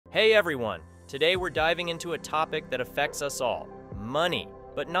Hey everyone! Today we're diving into a topic that affects us all, money.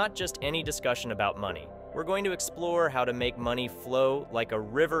 But not just any discussion about money. We're going to explore how to make money flow like a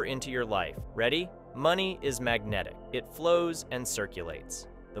river into your life. Ready? Money is magnetic. It flows and circulates.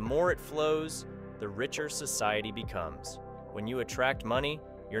 The more it flows, the richer society becomes. When you attract money,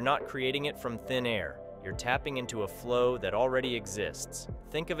 you're not creating it from thin air. You're tapping into a flow that already exists.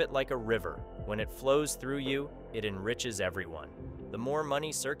 Think of it like a river. When it flows through you, it enriches everyone. The more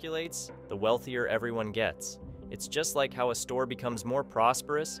money circulates, the wealthier everyone gets. It's just like how a store becomes more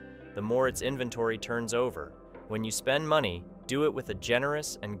prosperous, the more its inventory turns over. When you spend money, do it with a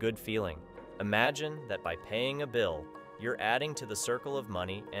generous and good feeling. Imagine that by paying a bill, you're adding to the circle of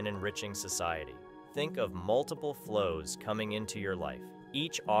money and enriching society. Think of multiple flows coming into your life,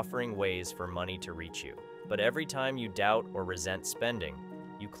 each offering ways for money to reach you. But every time you doubt or resent spending,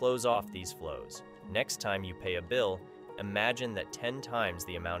 you close off these flows. Next time you pay a bill, imagine that 10 times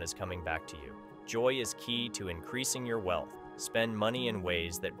the amount is coming back to you. Joy is key to increasing your wealth. Spend money in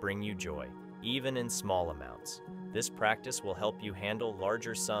ways that bring you joy, even in small amounts. This practice will help you handle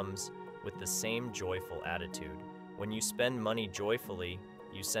larger sums with the same joyful attitude. When you spend money joyfully,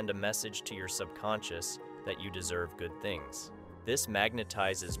 you send a message to your subconscious that you deserve good things. This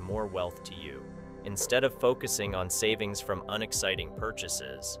magnetizes more wealth to you. Instead of focusing on savings from unexciting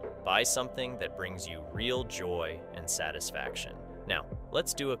purchases, buy something that brings you real joy and satisfaction. Now,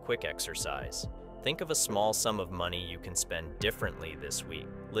 let's do a quick exercise. Think of a small sum of money you can spend differently this week.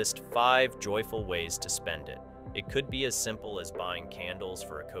 List 5 joyful ways to spend it. It could be as simple as buying candles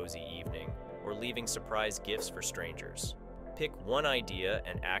for a cozy evening or leaving surprise gifts for strangers. Pick one idea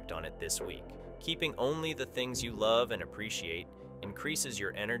and act on it this week. Keeping only the things you love and appreciate increases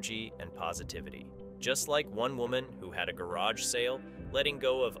your energy and positivity. Just like one woman who had a garage sale, letting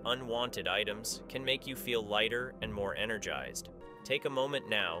go of unwanted items can make you feel lighter and more energized. Take a moment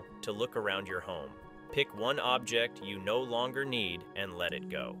now to look around your home. Pick one object you no longer need and let it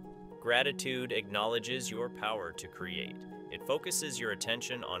go. Gratitude acknowledges your power to create. It focuses your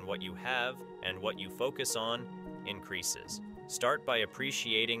attention on what you have, and what you focus on increases. Start by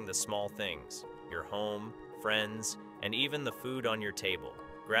appreciating the small things, your home, friends, and even the food on your table.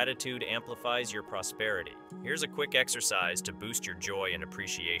 Gratitude amplifies your prosperity. Here's a quick exercise to boost your joy and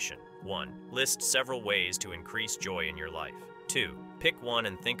appreciation. 1. List several ways to increase joy in your life. 2. Pick one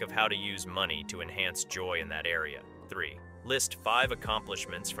and think of how to use money to enhance joy in that area. 3. List 5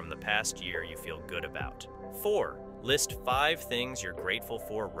 accomplishments from the past year you feel good about. 4. List 5 things you're grateful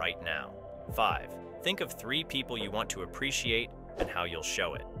for right now. 5. Think of 3 people you want to appreciate and how you'll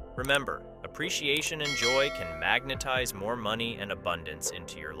show it. Remember, appreciation and joy can magnetize more money and abundance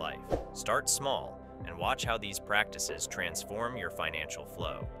into your life. Start small and watch how these practices transform your financial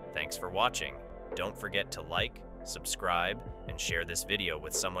flow. Thanks for watching. Don't forget to like, subscribe, and share this video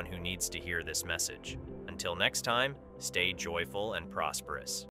with someone who needs to hear this message. Until next time, stay joyful and prosperous.